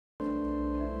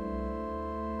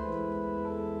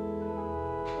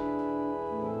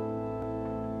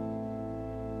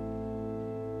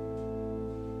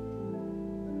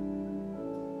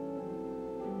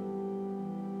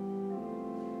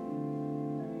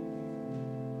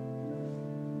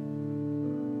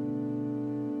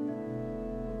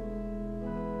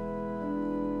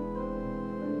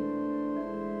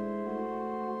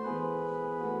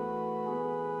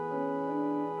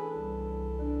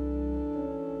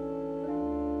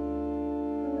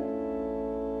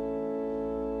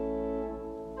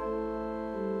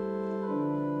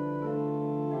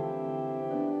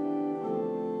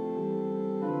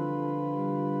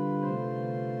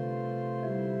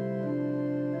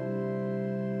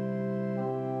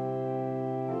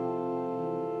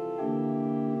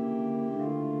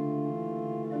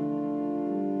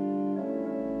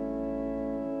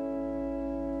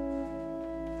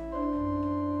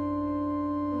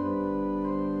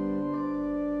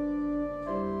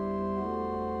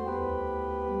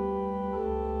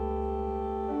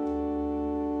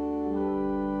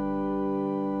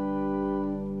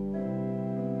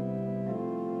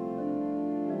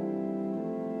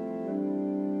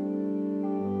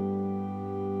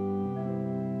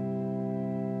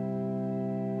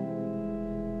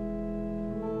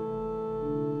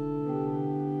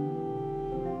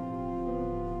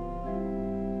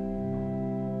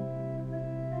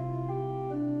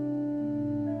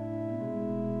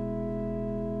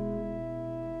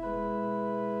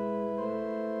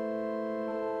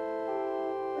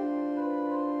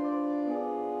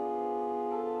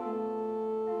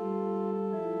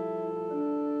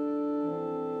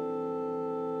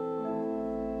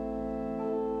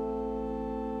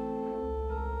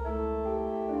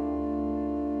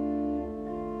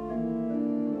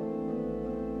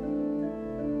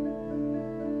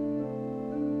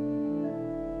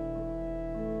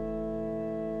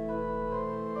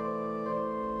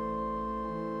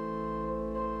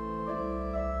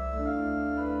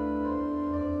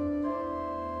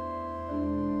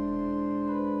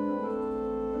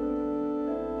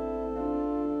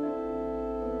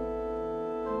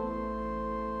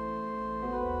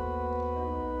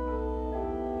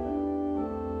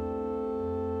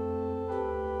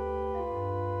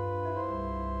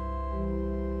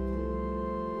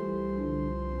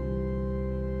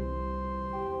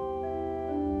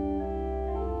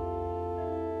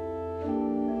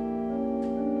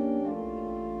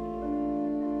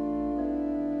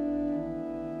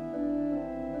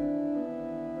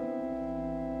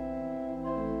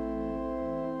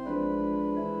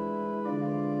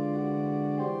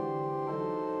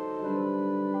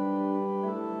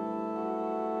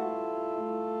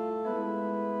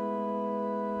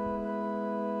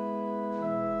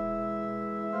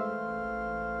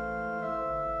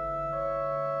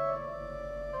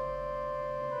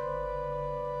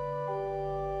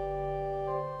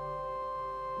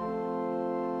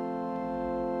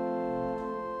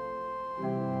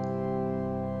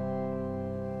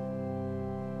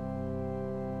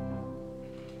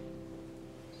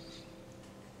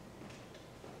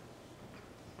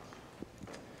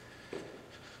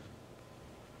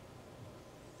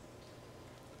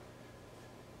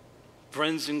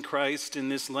Friends in Christ, in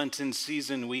this Lenten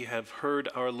season, we have heard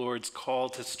our Lord's call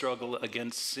to struggle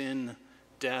against sin,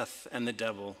 death, and the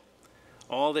devil,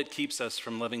 all that keeps us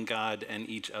from loving God and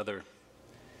each other.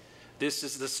 This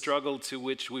is the struggle to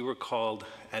which we were called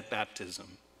at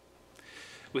baptism.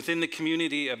 Within the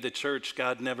community of the church,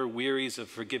 God never wearies of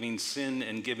forgiving sin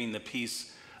and giving the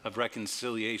peace of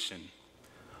reconciliation.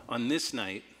 On this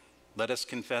night, let us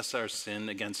confess our sin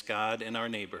against God and our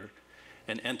neighbor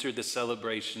and enter the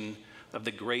celebration of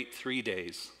the great 3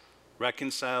 days,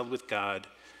 reconciled with God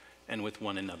and with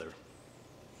one another.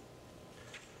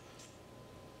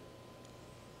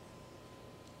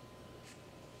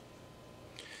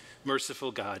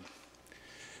 Merciful God,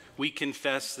 we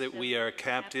confess that we are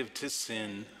captive to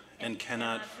sin and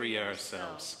cannot free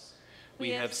ourselves. We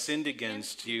have sinned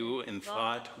against you in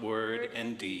thought, word,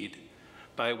 and deed,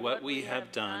 by what we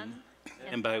have done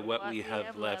and by what we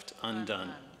have left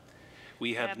undone.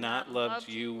 We have not loved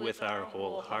you with our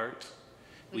whole heart.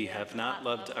 We have not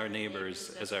loved our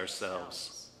neighbors as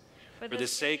ourselves. For the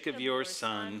sake of your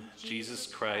Son, Jesus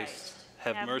Christ,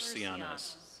 have mercy on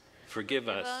us. Forgive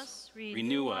us,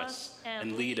 renew us,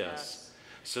 and lead us,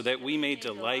 so that we may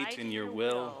delight in your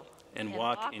will and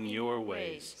walk in your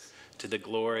ways, to the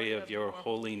glory of your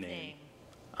holy name.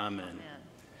 Amen.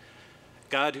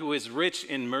 God, who is rich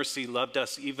in mercy, loved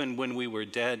us even when we were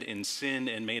dead in sin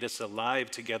and made us alive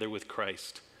together with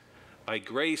Christ. By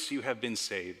grace you have been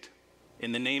saved.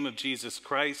 In the name of Jesus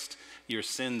Christ, your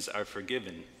sins are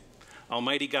forgiven.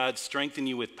 Almighty God, strengthen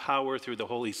you with power through the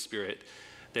Holy Spirit,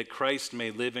 that Christ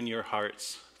may live in your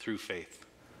hearts through faith.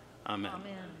 Amen.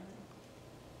 Amen.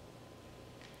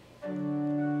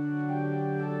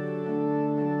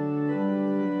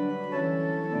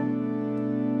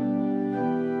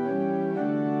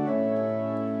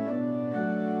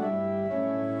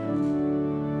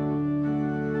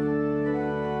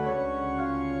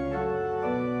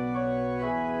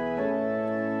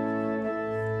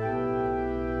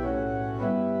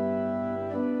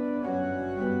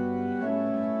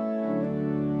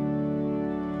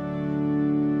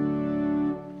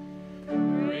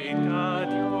 Great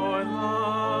God, your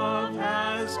love,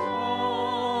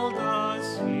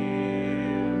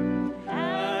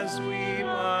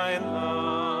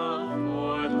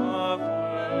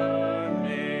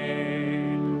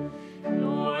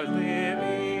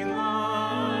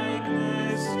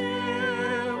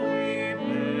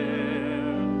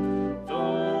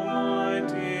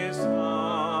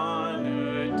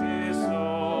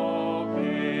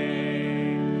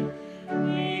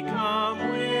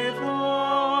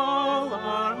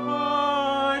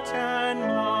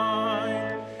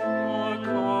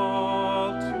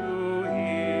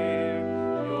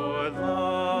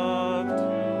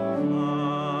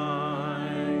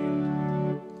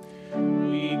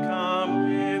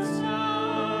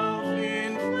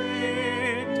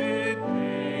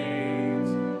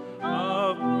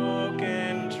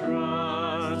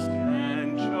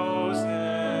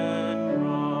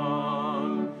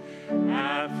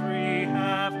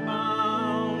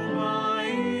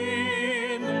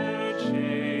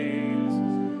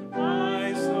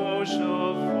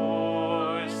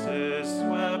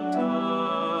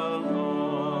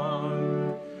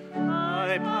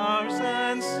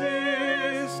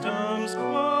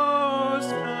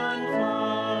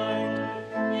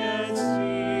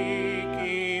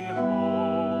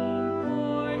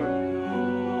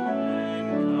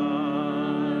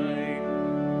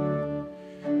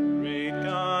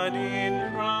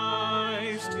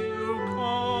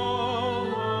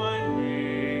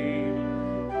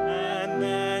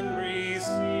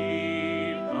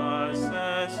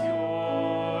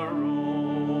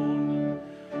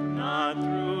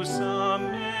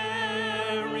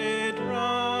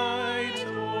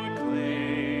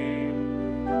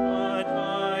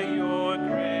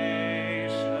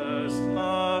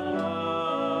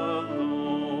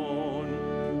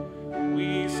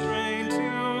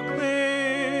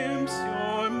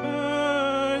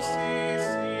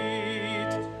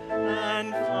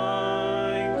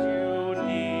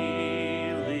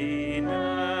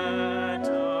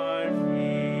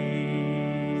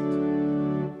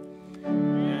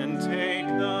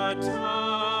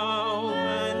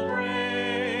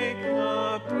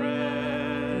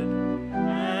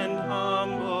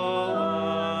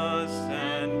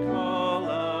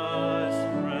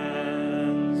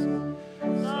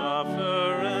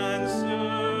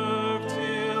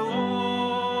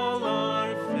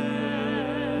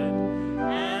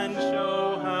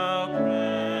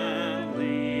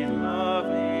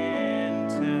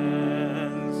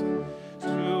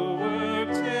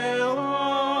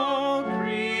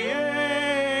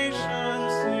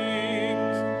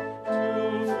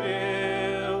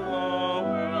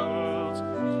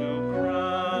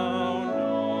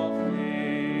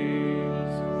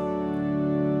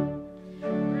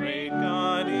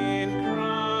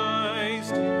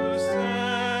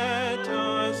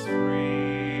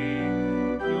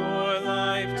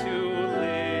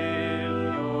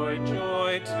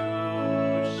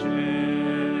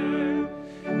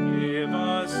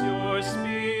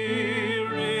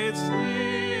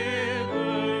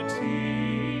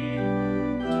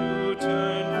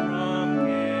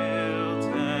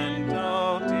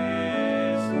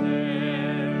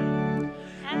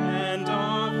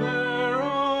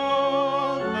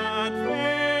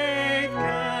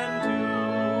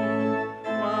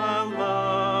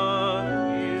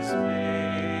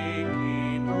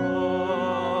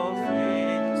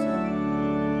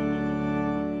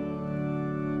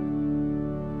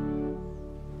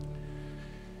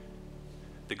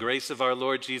 grace of our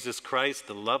Lord Jesus Christ,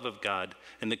 the love of God,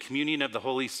 and the communion of the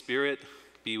Holy Spirit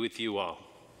be with you all.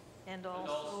 And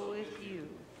also with you.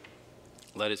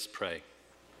 Let us pray.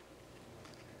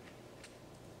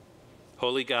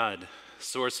 Holy God,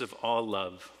 source of all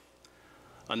love,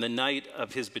 on the night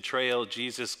of his betrayal,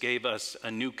 Jesus gave us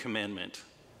a new commandment,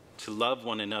 to love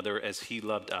one another as he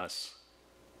loved us.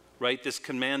 Write this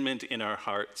commandment in our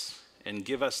hearts and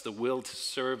give us the will to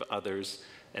serve others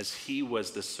as he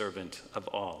was the servant of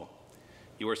all.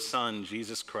 Your Son,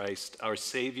 Jesus Christ, our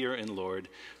Savior and Lord,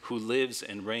 who lives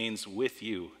and reigns with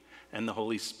you and the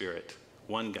Holy Spirit,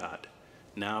 one God,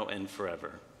 now and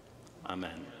forever.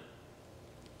 Amen.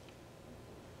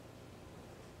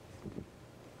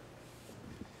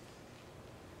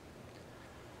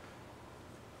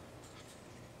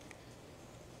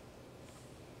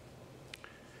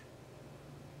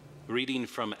 Reading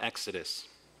from Exodus.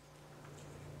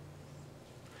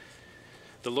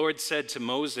 The Lord said to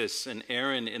Moses and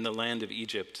Aaron in the land of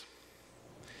Egypt,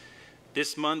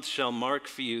 "This month shall mark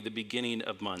for you the beginning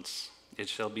of months. It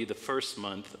shall be the first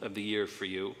month of the year for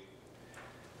you.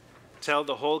 Tell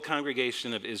the whole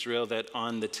congregation of Israel that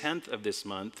on the 10th of this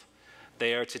month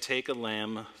they are to take a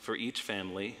lamb for each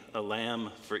family, a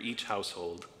lamb for each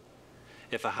household.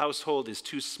 If a household is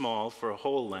too small for a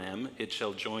whole lamb, it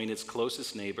shall join its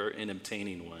closest neighbor in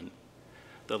obtaining one.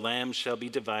 The lamb shall be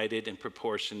divided in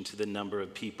proportion to the number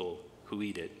of people who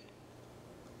eat it.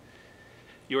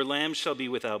 Your lamb shall be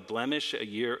without blemish, a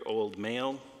year-old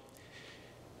male.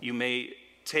 You may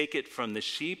take it from the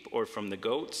sheep or from the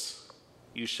goats.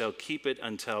 You shall keep it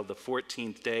until the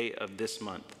 14th day of this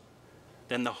month.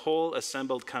 Then the whole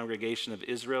assembled congregation of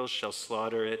Israel shall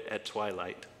slaughter it at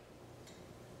twilight.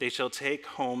 They shall take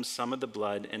home some of the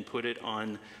blood and put it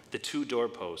on the 2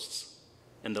 doorposts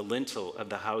and the lintel of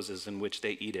the houses in which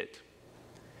they eat it.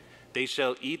 They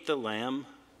shall eat the lamb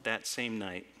that same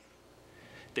night.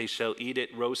 They shall eat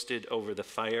it roasted over the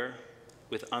fire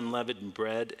with unleavened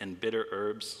bread and bitter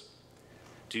herbs.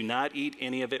 Do not eat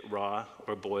any of it raw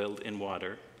or boiled in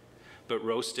water, but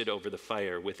roasted over the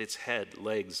fire with its head,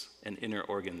 legs, and inner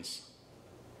organs.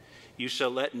 You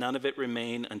shall let none of it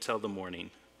remain until the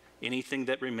morning. Anything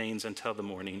that remains until the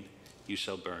morning you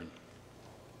shall burn.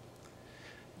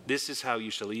 This is how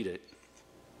you shall eat it.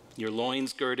 Your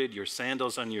loins girded, your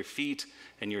sandals on your feet,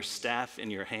 and your staff in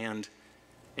your hand,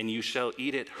 and you shall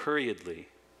eat it hurriedly.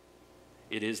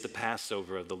 It is the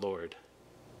Passover of the Lord.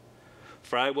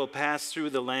 For I will pass through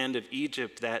the land of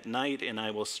Egypt that night, and I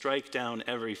will strike down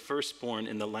every firstborn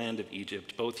in the land of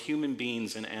Egypt, both human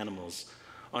beings and animals.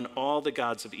 On all the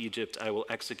gods of Egypt I will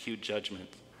execute judgment.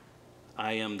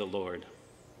 I am the Lord.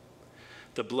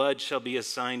 The blood shall be a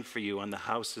sign for you on the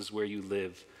houses where you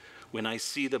live. When I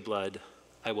see the blood,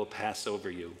 I will pass over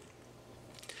you.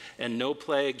 And no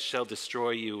plague shall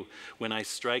destroy you when I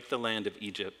strike the land of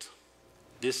Egypt.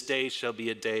 This day shall be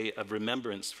a day of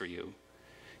remembrance for you.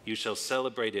 You shall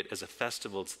celebrate it as a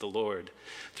festival to the Lord.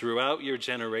 Throughout your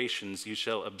generations you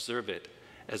shall observe it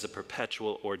as a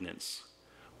perpetual ordinance.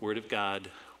 Word of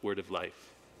God, word of life.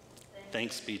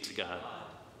 Thanks be to God.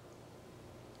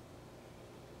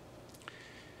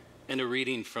 And a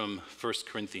reading from 1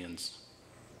 Corinthians.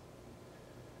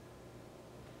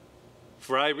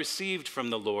 For I received from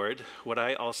the Lord what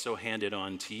I also handed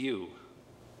on to you,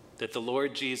 that the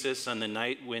Lord Jesus, on the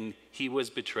night when he was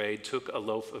betrayed, took a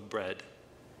loaf of bread,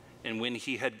 and when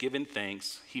he had given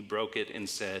thanks, he broke it and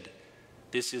said,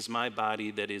 "This is my body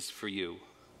that is for you.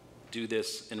 Do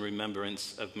this in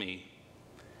remembrance of me."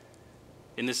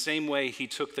 In the same way, he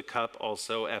took the cup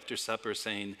also after supper,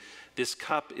 saying, "This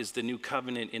cup is the new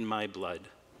covenant in my blood.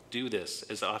 Do this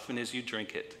as often as you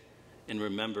drink it in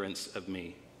remembrance of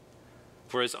me.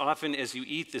 For as often as you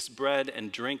eat this bread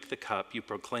and drink the cup, you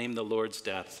proclaim the Lord's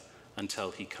death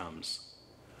until he comes."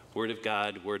 Word of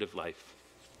God, word of life.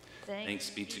 Thanks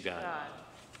be to God.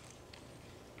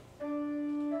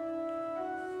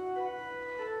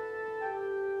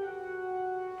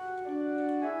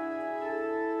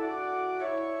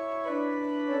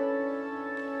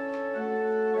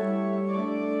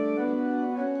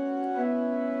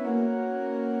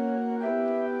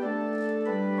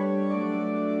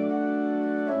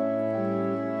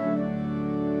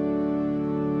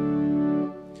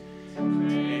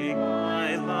 Take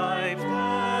my life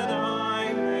that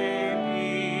I may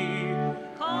be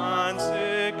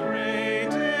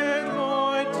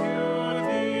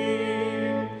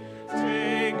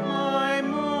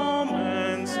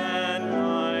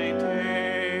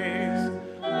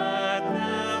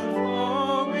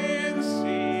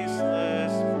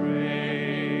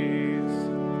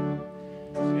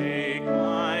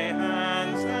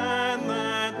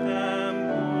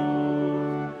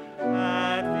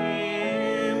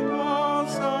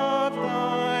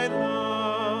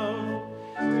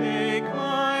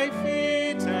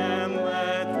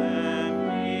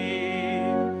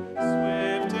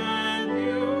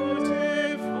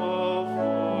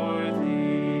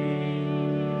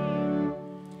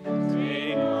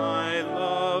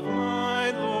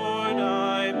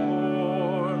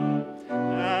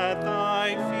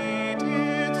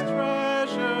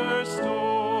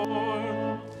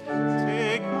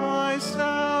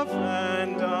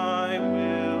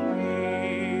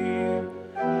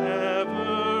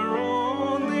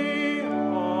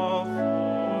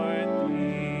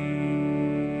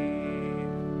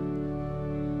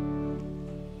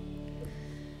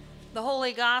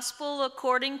Holy Gospel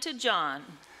according to John.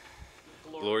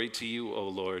 Glory to you, O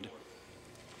Lord.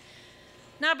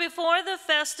 Now before the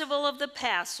festival of the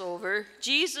Passover,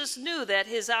 Jesus knew that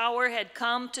his hour had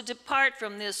come to depart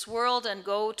from this world and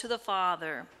go to the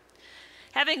Father.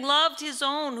 Having loved his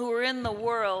own who were in the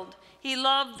world, he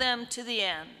loved them to the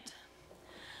end.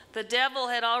 The devil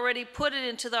had already put it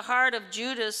into the heart of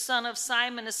Judas, son of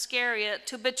Simon Iscariot,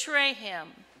 to betray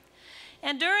him.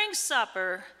 And during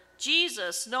supper,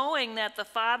 Jesus, knowing that the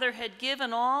Father had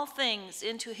given all things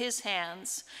into his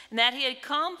hands, and that he had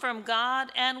come from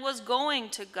God and was going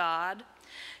to God,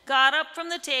 got up from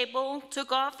the table,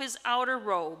 took off his outer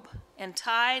robe, and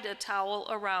tied a towel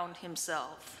around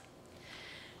himself.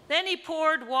 Then he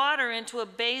poured water into a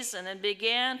basin and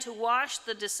began to wash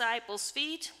the disciples'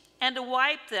 feet and to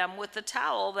wipe them with the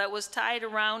towel that was tied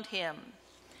around him.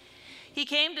 He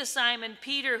came to Simon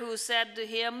Peter, who said to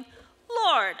him,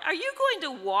 "Lord, are you going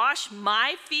to wash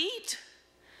my feet?"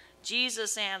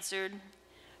 Jesus answered,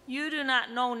 "You do not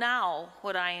know now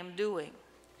what I am doing,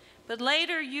 but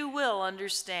later you will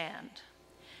understand."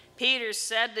 Peter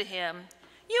said to him,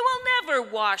 "You will never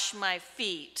wash my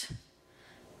feet."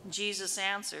 Jesus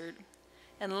answered,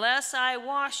 "Unless I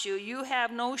wash you, you have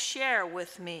no share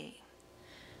with me."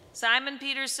 Simon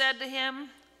Peter said to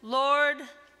him, "Lord,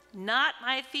 not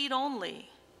my feet only,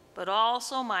 but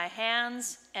also my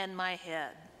hands and my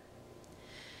head."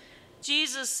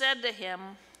 Jesus said to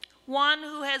him, "One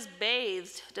who has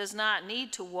bathed does not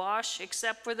need to wash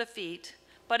except for the feet,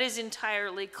 but is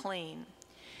entirely clean.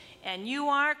 And you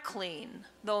are clean,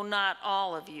 though not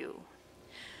all of you."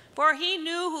 For he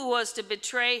knew who was to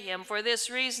betray him. For this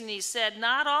reason he said,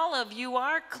 "Not all of you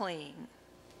are clean."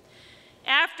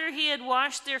 After he had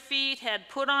washed their feet, had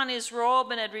put on his robe,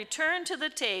 and had returned to the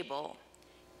table,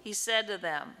 he said to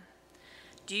them,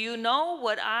 "Do you know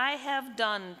what I have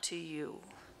done to you?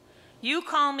 You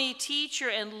call me teacher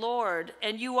and Lord,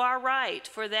 and you are right,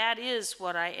 for that is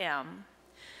what I am.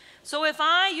 So if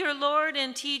I, your Lord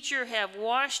and teacher, have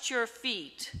washed your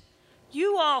feet,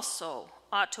 you also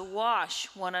ought to wash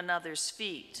one another's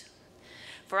feet.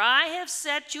 For I have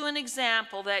set you an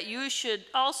example that you should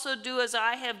also do as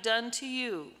I have done to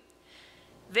you.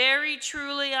 Very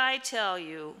truly I tell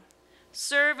you,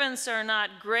 servants are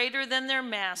not greater than their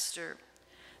master,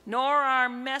 nor are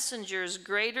messengers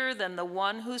greater than the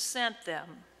one who sent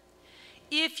them.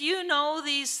 If you know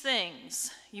these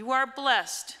things, you are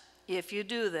blessed if you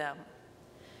do them."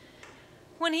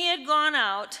 When he had gone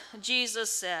out,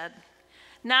 Jesus said,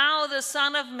 "Now the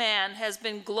Son of Man has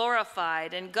been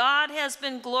glorified, and God has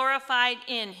been glorified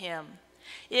in him.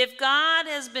 If God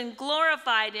has been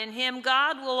glorified in him,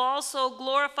 God will also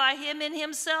glorify him in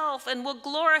himself, and will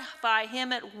glorify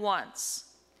him at once.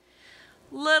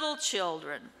 Little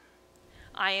children,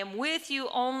 I am with you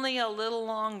only a little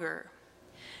longer.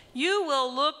 You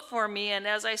will look for me, and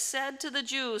as I said to the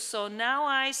Jews, so now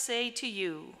I say to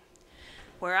you,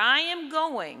 where I am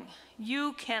going,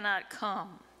 you cannot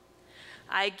come.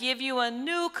 I give you a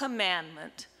new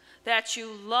commandment, that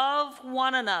you love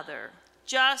one another.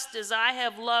 Just as I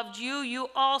have loved you, you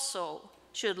also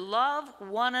should love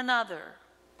one another.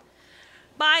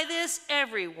 By this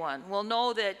everyone will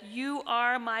know that you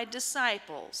are my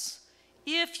disciples,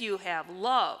 if you have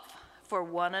love for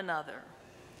one another."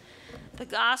 The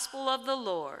Gospel of the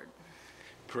Lord.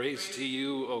 Praise to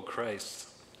you, O Christ.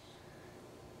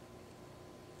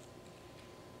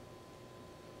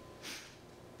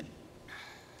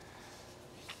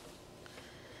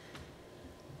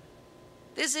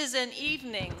 This is an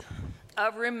evening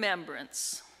of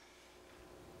remembrance.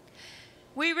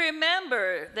 We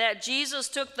remember that Jesus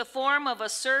took the form of a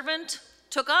servant,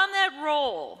 took on that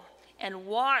role, and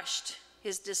washed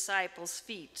his disciples'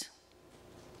 feet.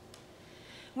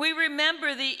 We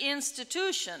remember the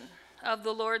institution of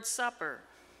the Lord's Supper.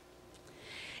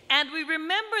 And we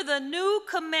remember the new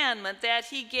commandment that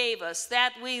he gave us,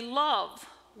 that we love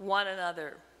one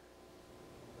another.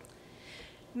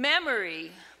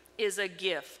 Memory is a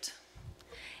gift,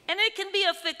 and it can be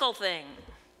a fickle thing.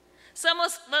 Some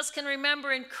of us can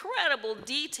remember incredible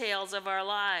details of our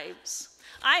lives.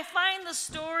 I find the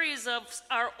stories of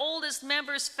our oldest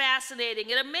members fascinating.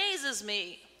 It amazes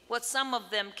me what some of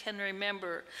them can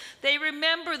remember. They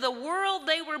remember the world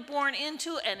they were born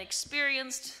into and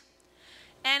experienced,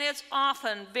 and it's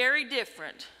often very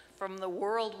different from the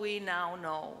world we now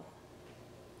know.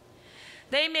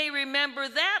 They may remember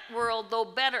that world, though,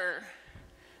 better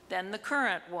than the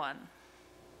current one.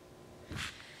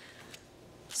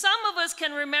 Some of us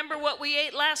can remember what we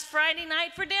ate last Friday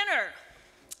night for dinner.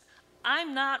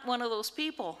 I'm not one of those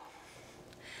people.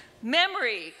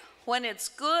 Memory, when it's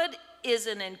good, is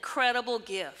an incredible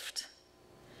gift.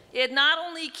 It not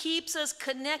only keeps us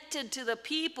connected to the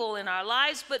people in our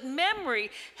lives, but memory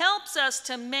helps us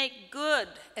to make good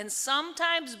and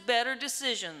sometimes better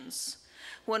decisions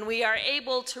when we are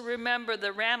able to remember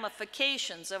the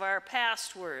ramifications of our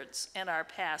past words and our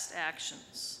past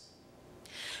actions.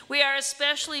 We are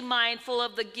especially mindful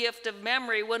of the gift of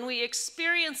memory when we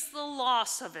experience the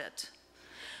loss of it.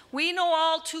 We know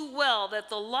all too well that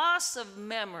the loss of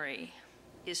memory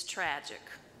is tragic.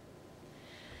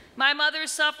 My mother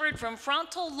suffered from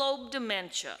frontal lobe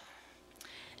dementia,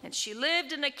 and she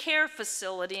lived in a care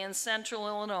facility in central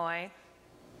Illinois.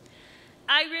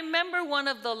 I remember one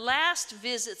of the last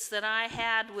visits that I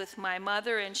had with my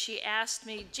mother, and she asked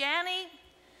me, "Janny,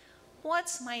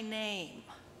 what's my name?"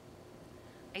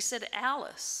 I said,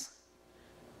 "Alice."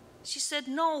 She said,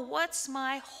 "No, what's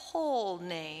my whole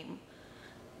name?"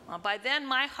 Well, by then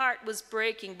my heart was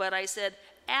breaking, but I said,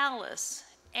 "Alice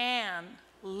Ann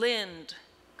Lind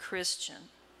Christian."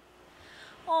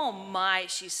 "Oh my,"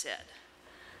 she said,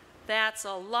 "that's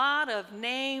a lot of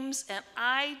names, and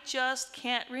I just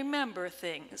can't remember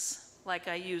things like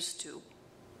I used to."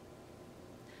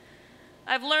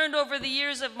 I've learned over the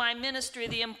years of my ministry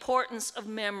the importance of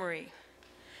memory.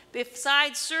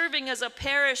 Besides serving as a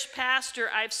parish pastor,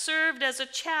 I've served as a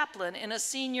chaplain in a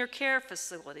senior care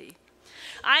facility.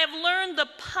 I have learned the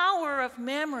power of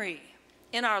memory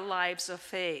in our lives of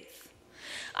faith.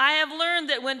 I have learned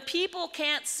that when people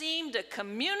can't seem to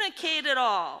communicate at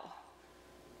all,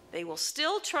 they will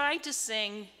still try to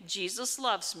sing "Jesus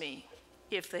Loves Me"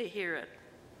 if they hear it.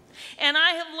 And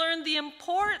I have learned the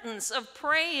importance of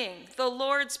praying the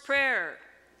Lord's Prayer.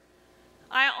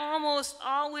 I almost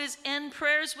always end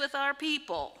prayers with our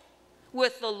people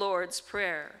with the Lord's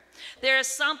Prayer. There is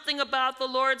something about the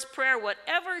Lord's Prayer,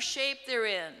 whatever shape they're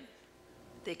in,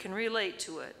 they can relate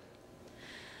to it.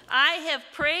 I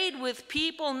have prayed with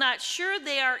people not sure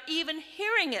they are even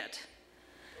hearing it.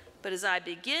 But as I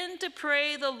begin to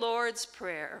pray the Lord's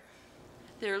Prayer,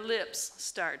 their lips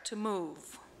start to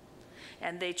move,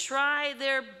 and they try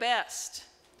their best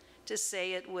to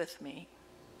say it with me.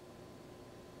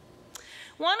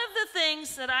 One of the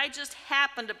things that I just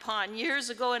happened upon years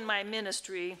ago in my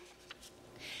ministry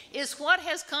is what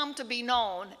has come to be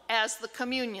known as the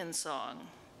communion song.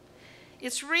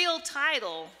 Its real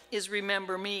title is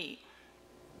 "Remember Me."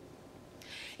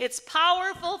 It's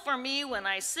powerful for me when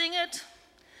I sing it,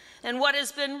 and what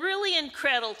has been really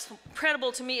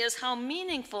incredible to me is how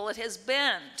meaningful it has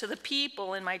been to the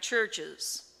people in my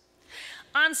churches.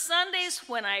 On Sundays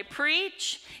when I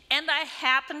preach and I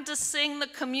happen to sing the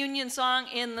communion song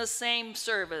in the same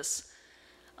service,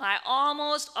 I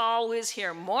almost always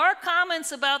hear more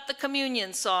comments about the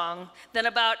communion song than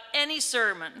about any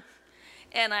sermon.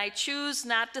 And I choose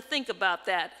not to think about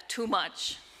that too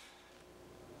much.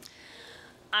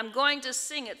 I'm going to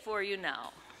sing it for you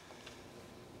now.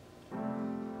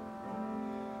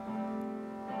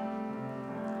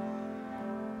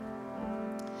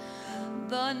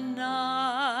 The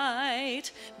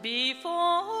night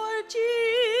before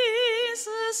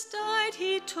Jesus died,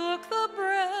 he took the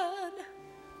bread.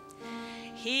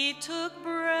 He took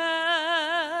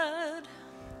bread.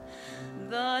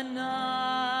 The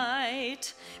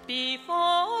night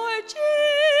before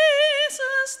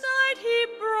Jesus died, he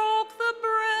broke the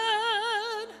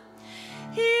bread.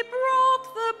 He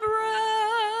broke the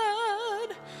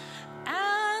bread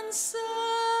and said,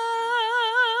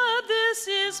 "This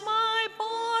is my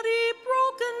body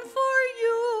broken for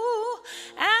you,"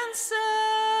 and said,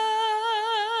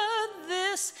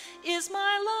 "This is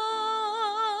my life.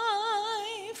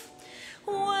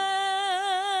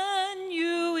 When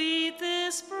you eat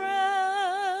this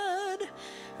bread,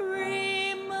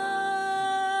 remember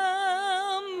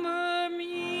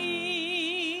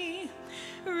me.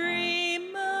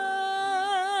 Remember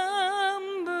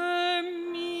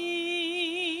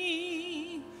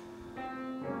me."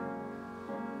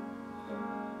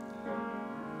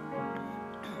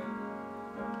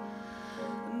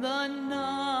 The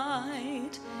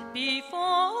night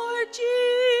before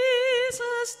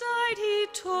Jesus died, he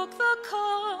took the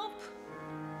cup.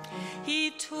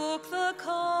 He took the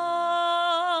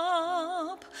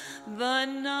cup. The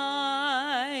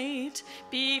night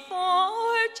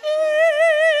before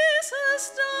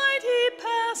Jesus died, he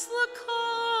passed the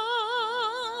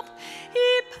cup.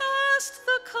 He passed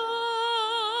the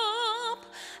cup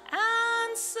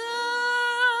and said,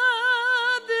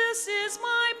 "This is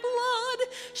my blood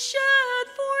shed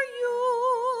for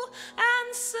you,"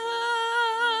 and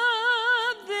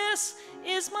said, "This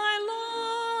is my life.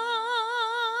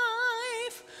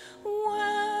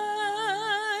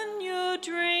 When you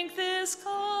drink this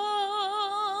cup,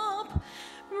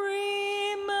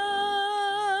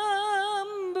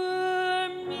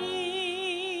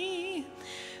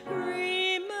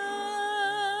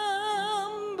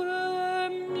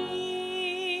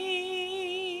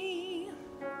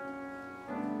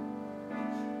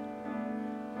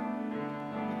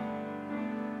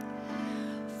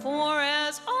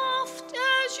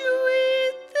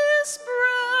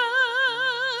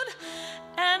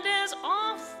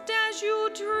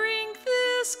 drink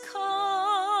this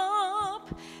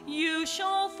cup, you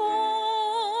show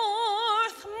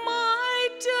forth my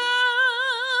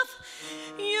death.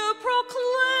 You proclaim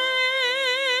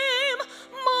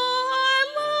my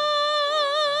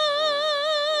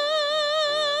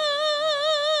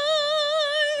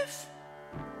life.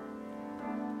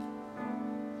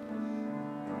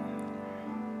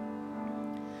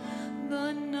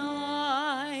 The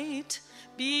night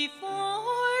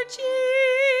before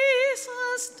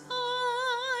Jesus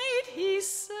died, he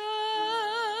said,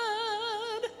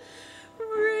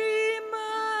 remember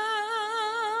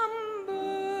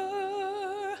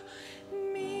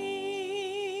me.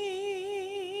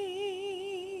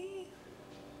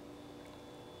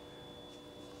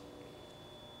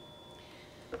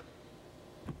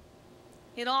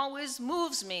 It always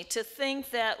moves me to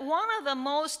think that one of the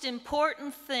most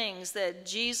important things that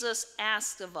Jesus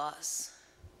asked of us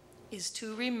is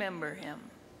to remember him.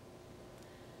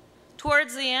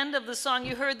 Towards the end of the song,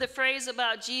 you heard the phrase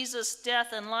about Jesus'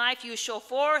 death and life. You show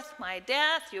forth my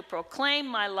death, you proclaim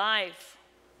my life.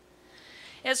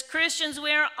 As Christians,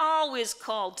 we are always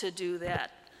called to do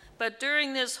that. But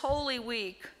during this Holy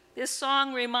Week, this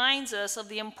song reminds us of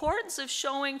the importance of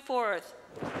showing forth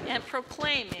and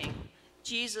proclaiming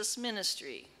Jesus'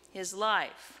 ministry, his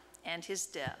life, and his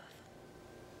death.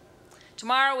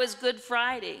 Tomorrow is Good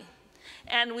Friday,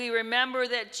 and we remember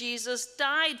that Jesus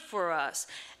died for us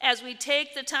as we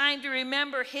take the time to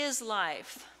remember his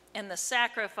life and the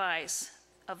sacrifice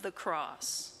of the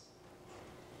cross.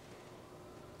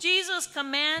 Jesus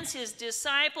commands his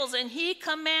disciples, and he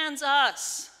commands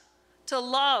us to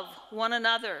love one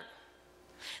another.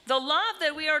 The love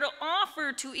that we are to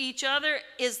offer to each other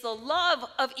is the love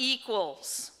of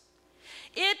equals.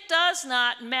 It does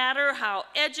not matter how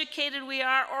educated we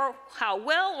are or how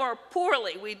well or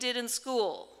poorly we did in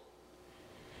school.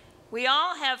 We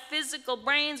all have physical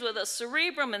brains with a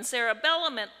cerebrum and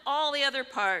cerebellum and all the other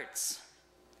parts.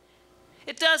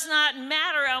 It does not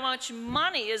matter how much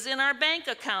money is in our bank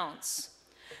accounts.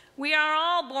 We are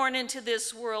all born into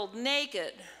this world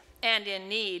naked and in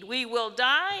need. We will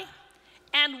die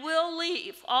and will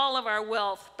leave all of our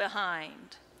wealth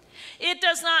behind. It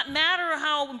does not matter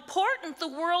how important the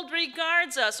world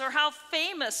regards us or how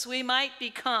famous we might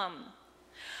become.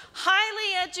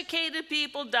 Highly educated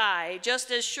people die just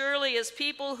as surely as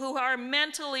people who are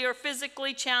mentally or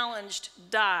physically challenged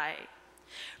die.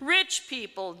 Rich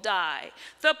people die.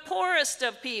 The poorest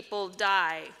of people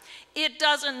die. It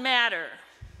doesn't matter.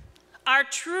 Our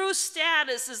true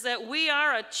status is that we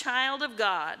are a child of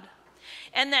God,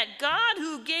 and that God,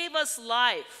 who gave us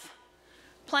life,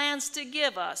 plans to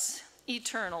give us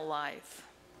eternal life.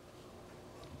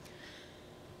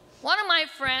 One of my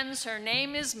friends, her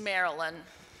name is Marilyn,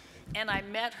 and I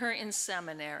met her in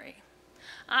seminary.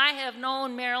 I have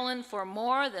known Marilyn for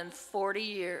more than 40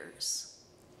 years.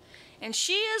 And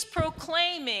she is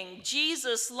proclaiming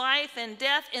Jesus' life and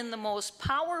death in the most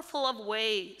powerful of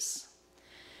ways.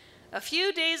 A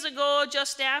few days ago,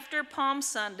 just after Palm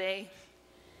Sunday,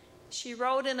 she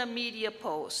wrote in a media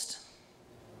post,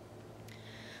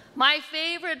 "My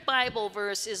favorite Bible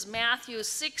verse is Matthew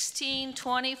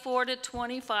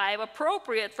 16:24-25,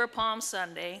 appropriate for Palm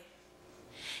Sunday.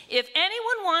 If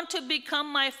anyone want to become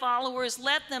my followers,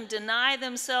 let them deny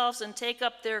themselves and take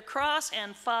up their cross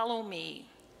and follow me.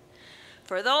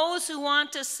 For those who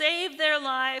want to save their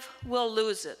life will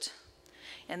lose it,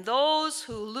 and those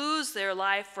who lose their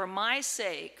life for my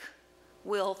sake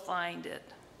will find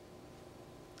it."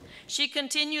 She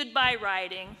continued by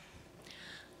writing,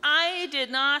 "I did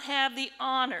not have the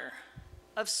honor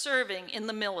of serving in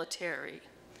the military.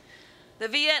 The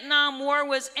Vietnam War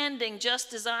was ending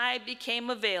just as I became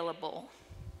available.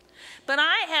 But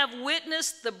I have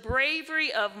witnessed the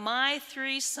bravery of my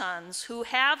 3 sons who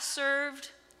have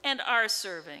served and are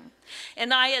serving,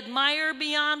 and I admire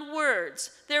beyond words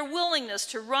their willingness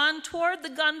to run toward the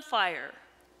gunfire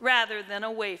rather than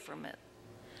away from it.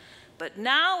 But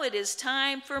now it is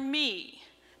time for me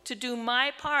to do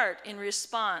my part in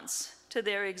response to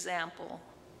their example.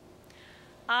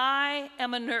 I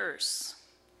am a nurse,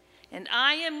 and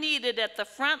I am needed at the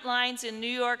front lines in New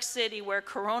York City, where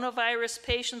coronavirus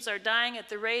patients are dying at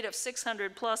the rate of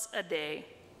 600 plus a day.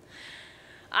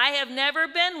 I have never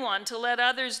been one to let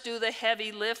others do the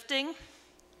heavy lifting.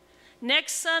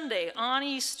 Next Sunday, on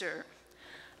Easter,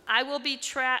 I will be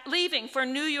leaving for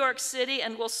New York City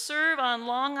and will serve on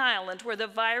Long Island, where the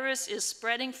virus is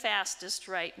spreading fastest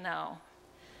right now.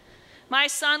 My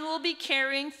son will be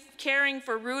caring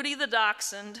for Rudy the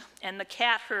dachshund and the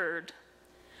cat herd.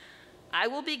 I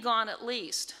will be gone at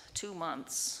least 2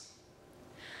 months.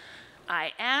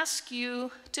 I ask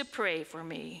you to pray for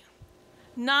me.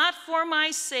 not for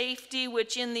my safety,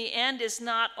 which in the end is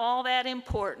not all that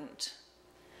important,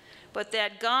 but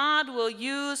that God will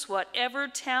use whatever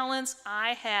talents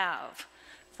I have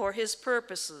for his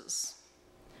purposes.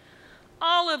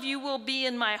 All of you will be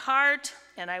in my heart,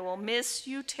 and I will miss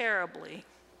you terribly.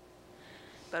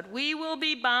 But we will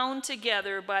be bound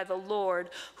together by the Lord,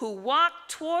 who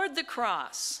walked toward the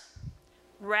cross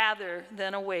rather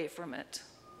than away from it.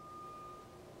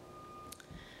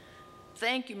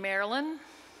 Thank you, Marilyn.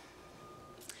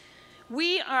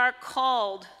 We are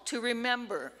called to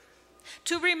remember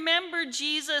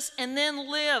Jesus and then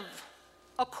live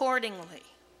accordingly.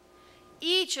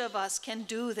 Each of us can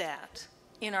do that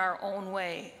in our own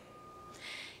way.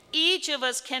 Each of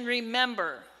us can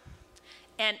remember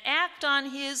and act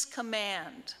on his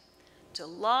command to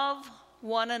love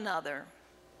one another.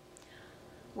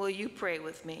 Will you pray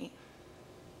with me?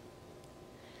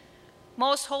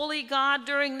 Most holy God,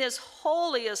 during this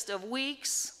holiest of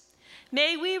weeks,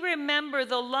 may we remember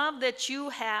the love that you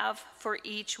have for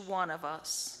each one of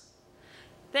us.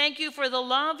 Thank you for the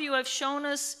love you have shown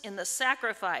us in the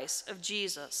sacrifice of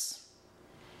Jesus.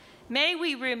 May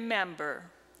we remember,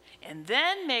 and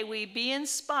then may we be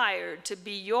inspired to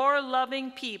be your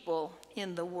loving people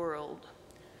in the world.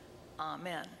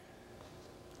 Amen.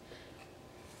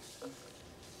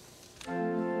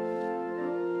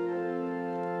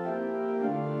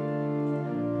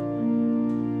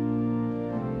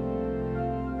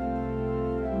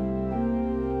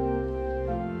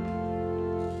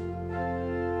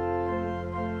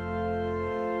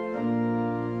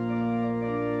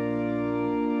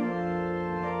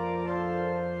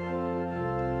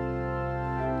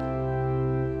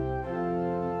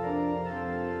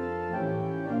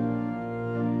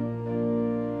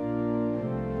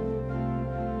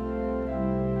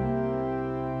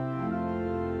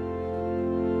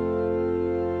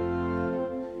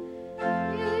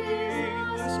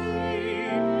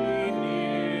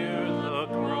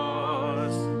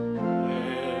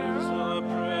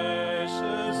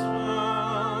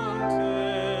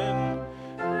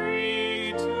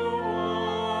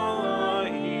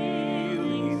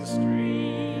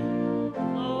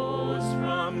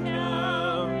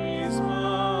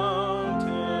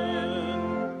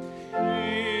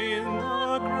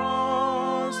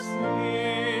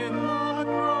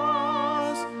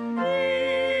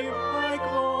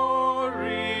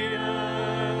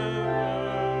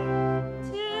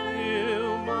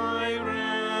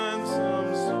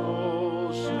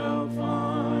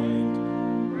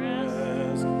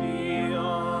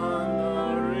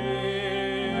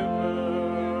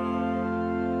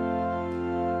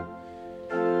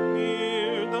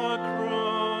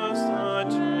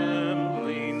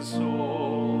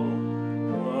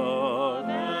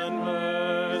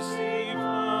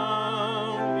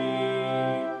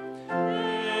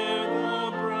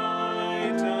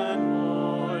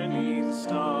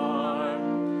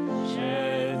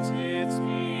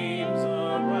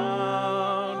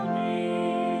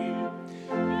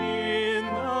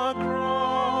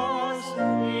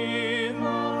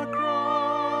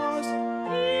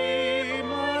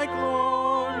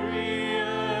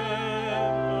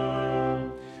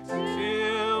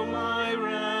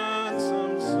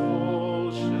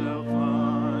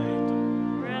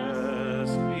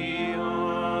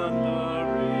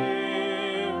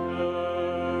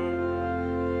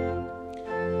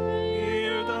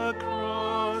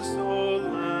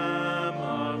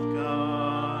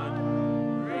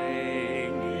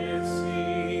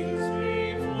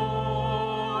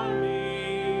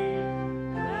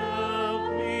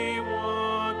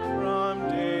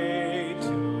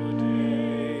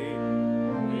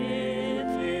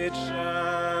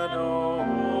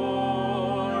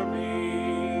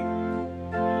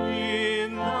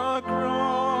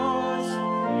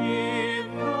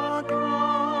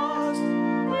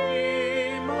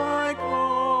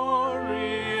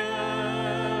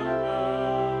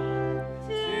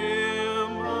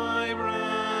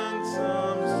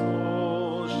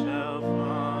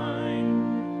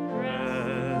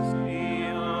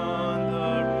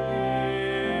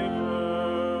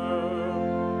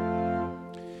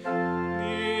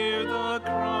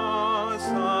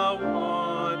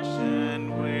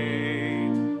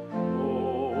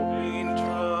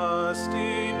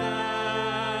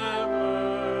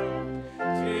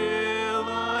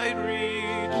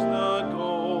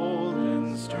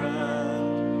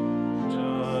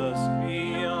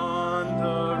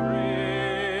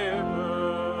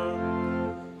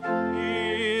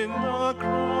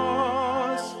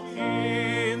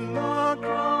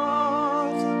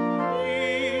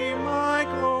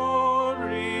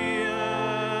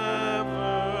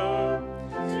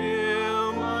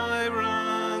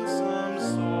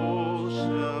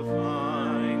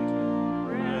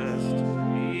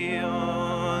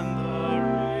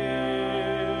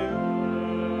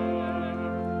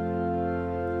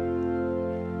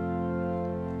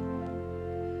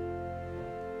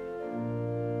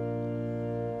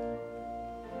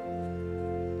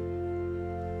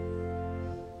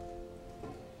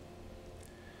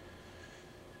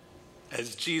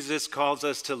 As Jesus calls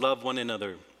us to love one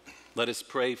another, let us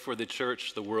pray for the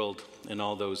church, the world, and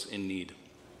all those in need.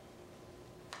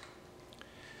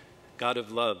 God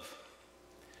of love,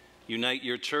 unite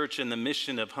your church in the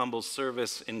mission of humble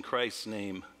service in Christ's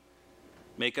name.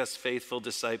 Make us faithful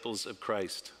disciples of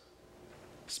Christ.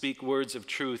 Speak words of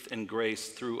truth and grace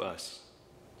through us.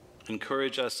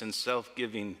 Encourage us in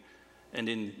self-giving and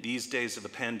in these days of a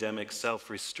pandemic,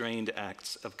 self-restrained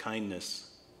acts of kindness.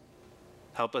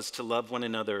 Help us to love one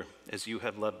another as you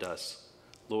have loved us.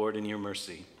 Lord, in your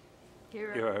mercy,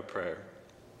 hear our prayer.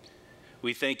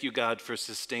 We thank you, God, for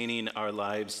sustaining our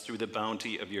lives through the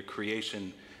bounty of your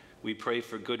creation. We pray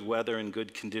for good weather and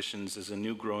good conditions as a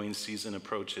new growing season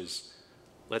approaches.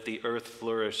 Let the earth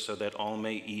flourish so that all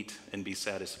may eat and be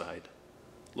satisfied.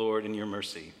 Lord, in your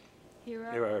mercy,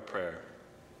 hear our prayer.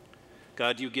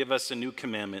 God, you give us a new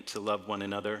commandment to love one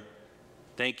another.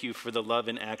 Thank you for the love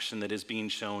and action that is being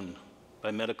shown by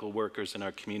medical workers in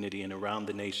our community and around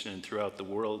the nation and throughout the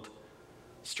world.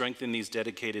 Strengthen these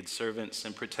dedicated servants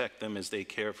and protect them as they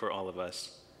care for all of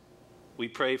us. We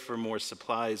pray for more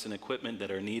supplies and equipment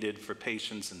that are needed for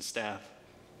patients and staff.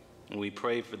 And we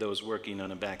pray for those working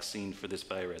on a vaccine for this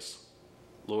virus.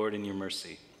 Lord, in your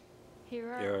mercy,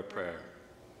 hear our prayer.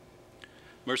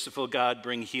 Merciful God,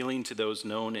 bring healing to those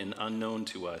known and unknown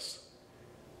to us.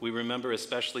 We remember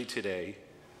especially today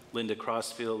Linda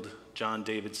Crossfield, John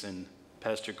Davidson,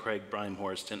 Pastor Craig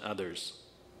Brimehorst, and others.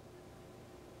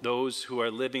 Those who are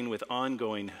living with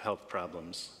ongoing health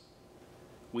problems.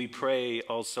 We pray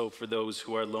also for those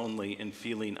who are lonely and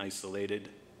feeling isolated,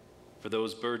 for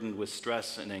those burdened with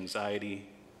stress and anxiety,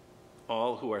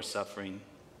 all who are suffering,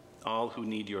 all who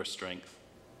need your strength,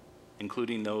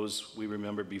 including those we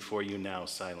remember before you now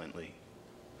silently.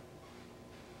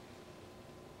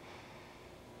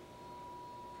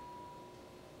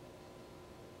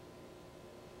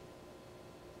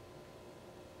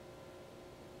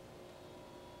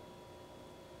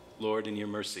 Lord, in your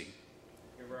mercy,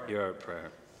 hear our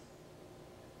prayer.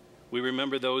 We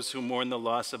remember those who mourn the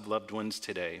loss of loved ones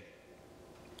today.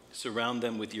 Surround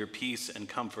them with your peace and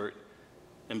comfort,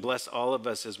 and bless all of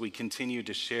us as we continue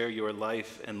to share your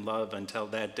life and love until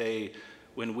that day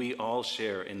when we all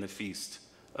share in the feast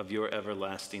of your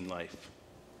everlasting life.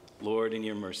 Lord, in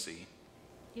your mercy,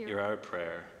 hear our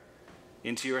prayer.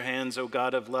 Into your hands, O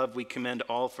God of love, we commend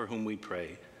all for whom we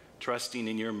pray, trusting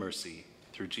in your mercy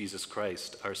through Jesus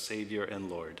Christ, our Savior and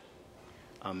Lord.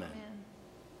 Amen. Amen.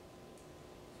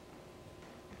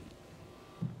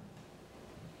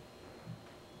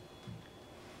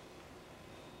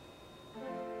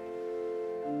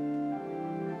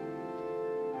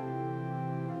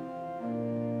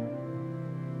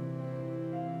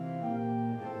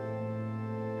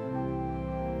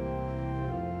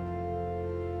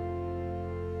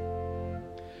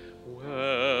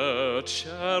 Where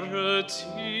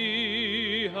charity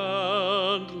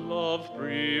and love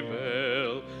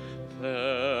prevail,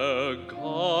 there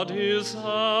God is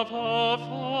ever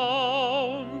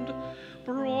found,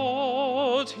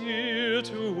 brought here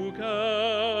together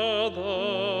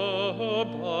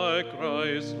by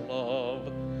Christ's love.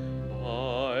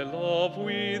 By love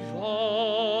we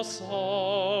thus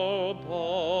are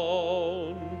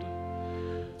bound.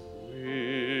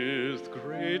 With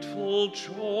grateful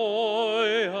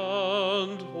joy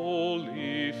and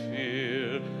holy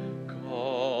fear,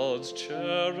 God's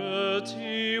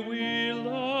charity we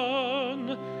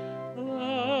learn.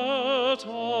 Let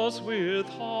us with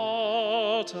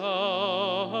heart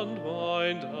and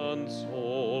mind and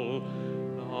soul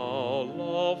now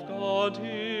love God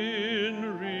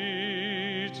in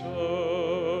return.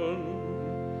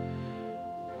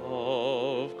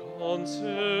 Love consecrates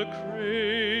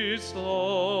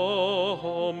the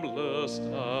humblest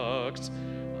act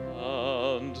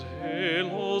and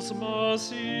halos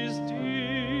mercy's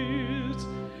deeds.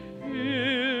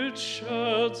 It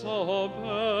sheds a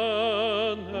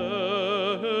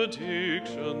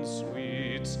benediction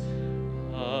sweet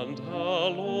and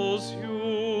hallows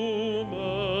human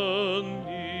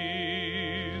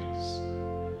needs.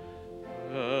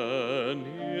 Then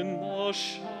in the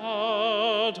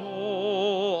shadow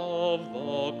of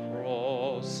the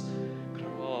cross,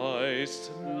 Christ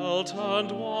knelt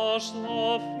and washed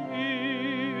the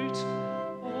feet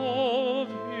of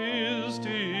his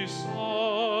disciples.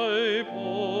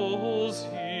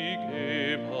 He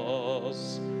gave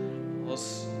us a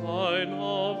sign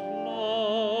of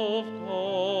love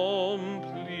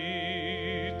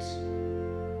complete.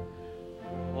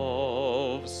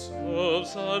 Love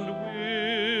serves and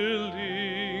willing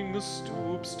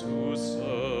stoops to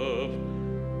serve,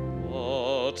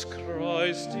 but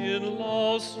Christ in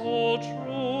love so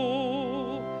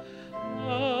true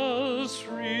has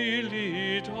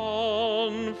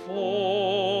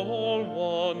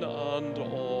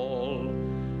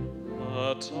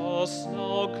us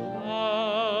now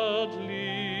gladly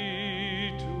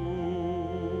do.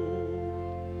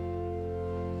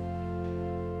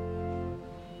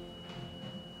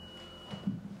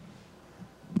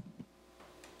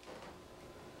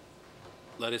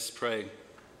 Let us pray.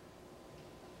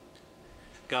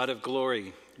 God of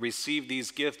glory, receive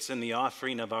these gifts in the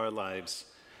offering of our lives.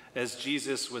 As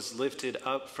Jesus was lifted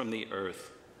up from the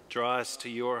earth, draw us to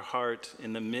your heart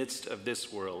in the midst of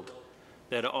this world,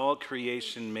 that all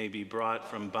creation may be brought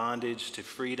from bondage to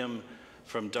freedom,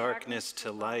 from darkness to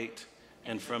light,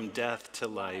 and from death to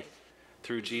life,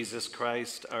 through Jesus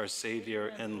Christ, our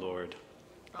Savior and Lord.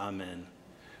 Amen.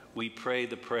 We pray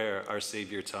the prayer our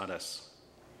Savior taught us.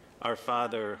 Our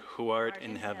Father, who art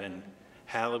in heaven,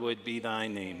 hallowed be thy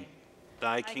name.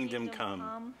 Thy kingdom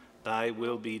come, thy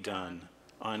will be done,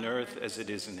 on earth as it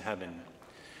is in heaven.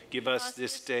 Give us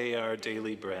this day our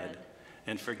daily bread,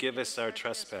 and forgive us our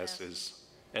trespasses,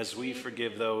 as we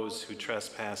forgive those who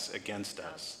trespass against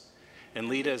us. And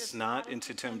lead us not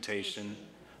into temptation,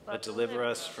 but deliver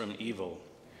us from evil.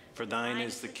 For thine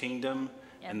is the kingdom,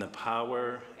 and the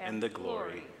power, and the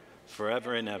glory,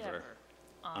 forever and ever.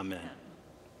 Amen.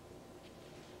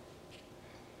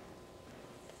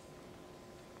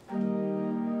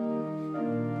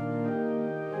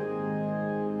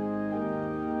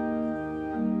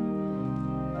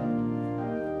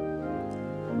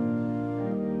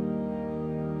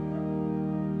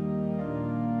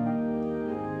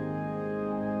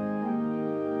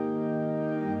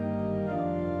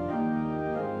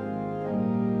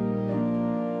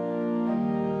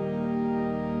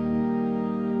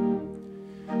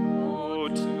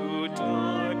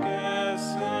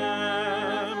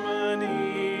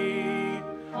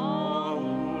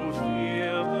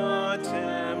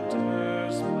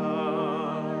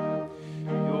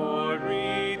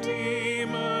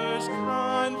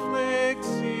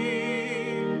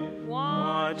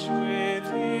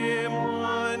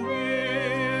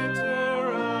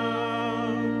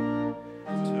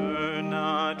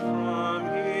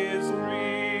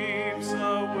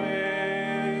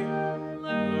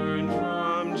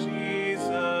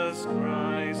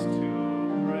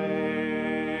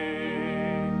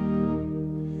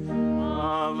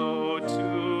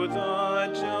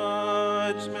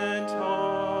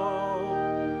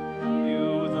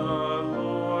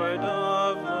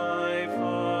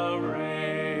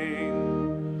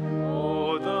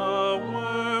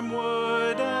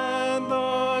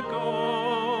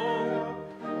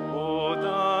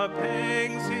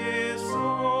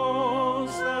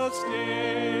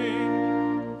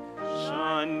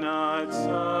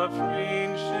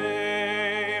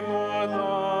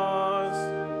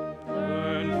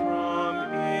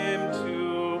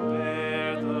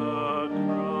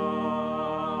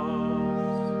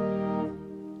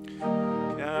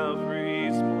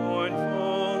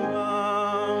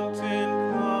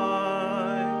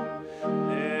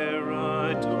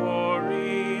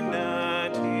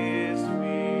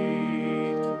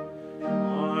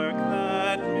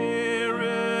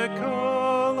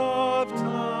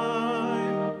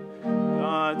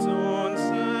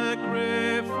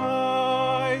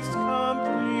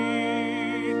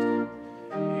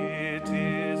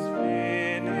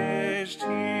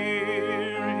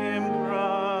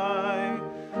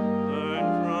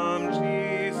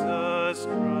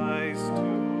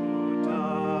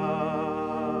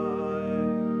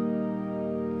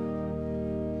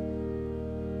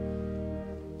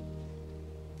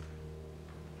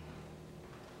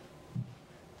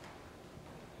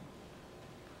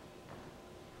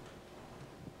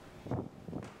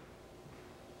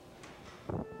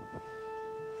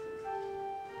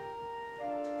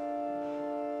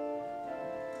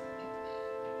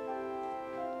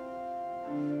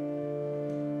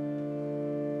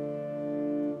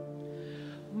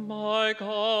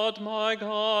 My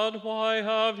God, why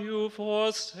have you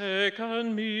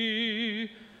forsaken me?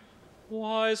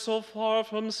 Why so far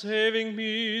from saving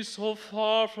me, so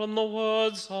far from the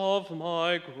words of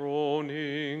my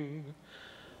groaning?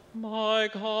 My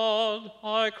God,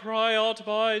 I cry out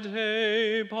by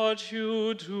day, but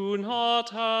you do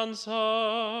not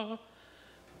answer.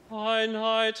 By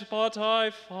night, but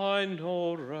I find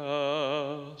no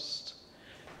rest.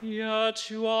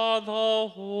 Yet you are the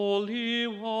Holy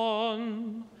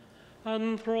One,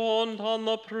 enthroned on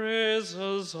the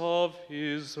praises of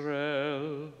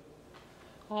Israel.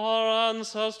 Our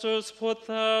ancestors put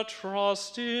their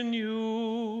trust in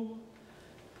you.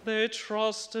 They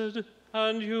trusted,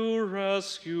 and you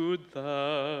rescued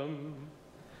them.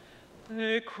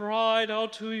 They cried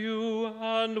out to you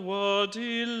and were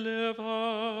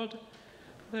delivered.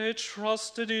 They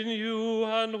trusted in you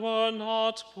and were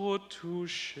not put to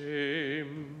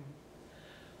shame.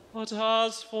 But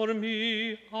as for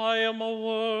me, I am a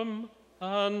worm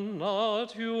and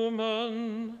not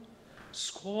human,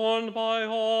 scorned by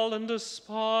all and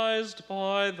despised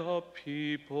by the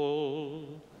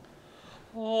people.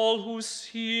 All who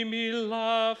see me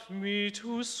laugh me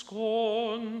to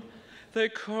scorn. They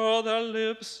curl their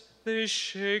lips, they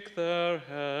shake their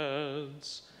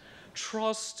heads.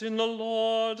 Trust in the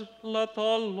Lord, let the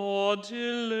Lord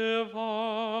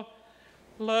deliver.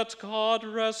 Let God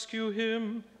rescue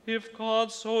him, if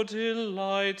God so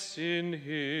delights in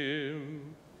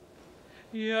him.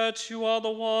 Yet you are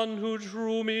the one who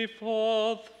drew me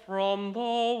forth from the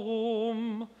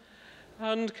womb,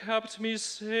 and kept me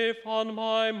safe on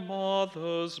my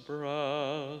mother's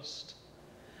breast.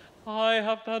 I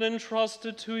have been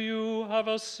entrusted to you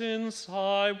ever since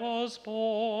I was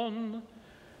born.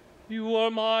 You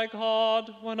were my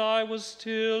God when I was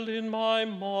still in my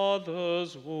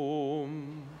mother's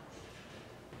womb.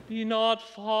 Be not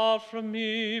far from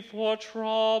me, for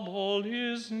trouble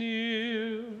is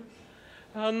near,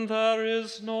 and there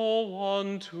is no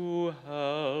one to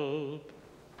help.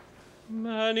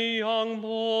 Many young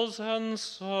bulls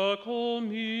encircle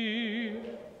me.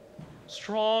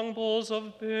 Strong bulls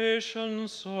of Bashan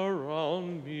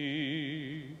surround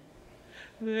me.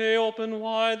 They open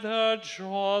wide their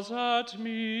jaws at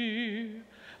me,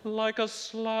 like a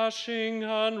slashing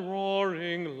and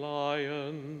roaring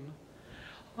lion.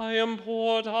 I am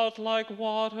poured out like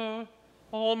water.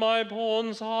 All my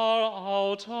bones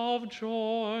are out of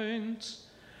joint.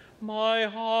 My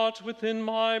heart within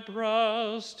my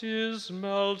breast is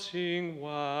melting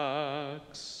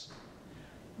wax.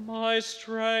 My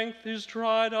strength is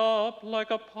dried up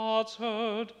like a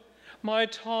potsherd. My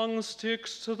tongue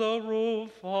sticks to the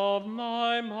roof of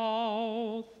my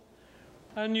mouth.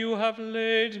 And you have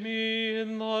laid me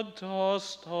in the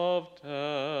dust of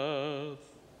death.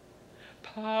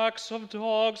 Packs of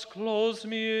dogs close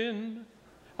me in.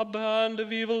 A band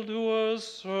of evildoers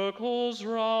circles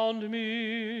round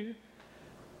me.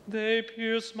 They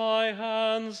pierce my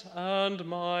hands and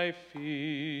my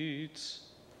feet.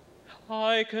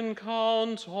 I can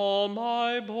count all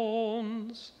my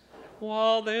bones,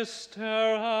 while they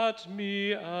stare at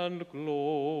me and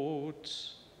gloat.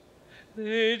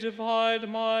 They divide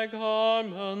my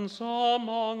garments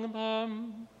among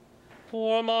them.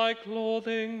 For my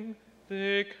clothing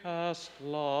they cast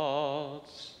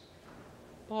lots.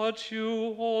 But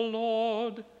you, O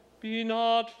Lord, be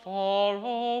not far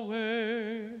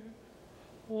away.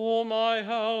 O my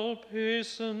help,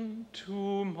 hasten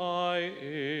to my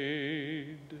aid.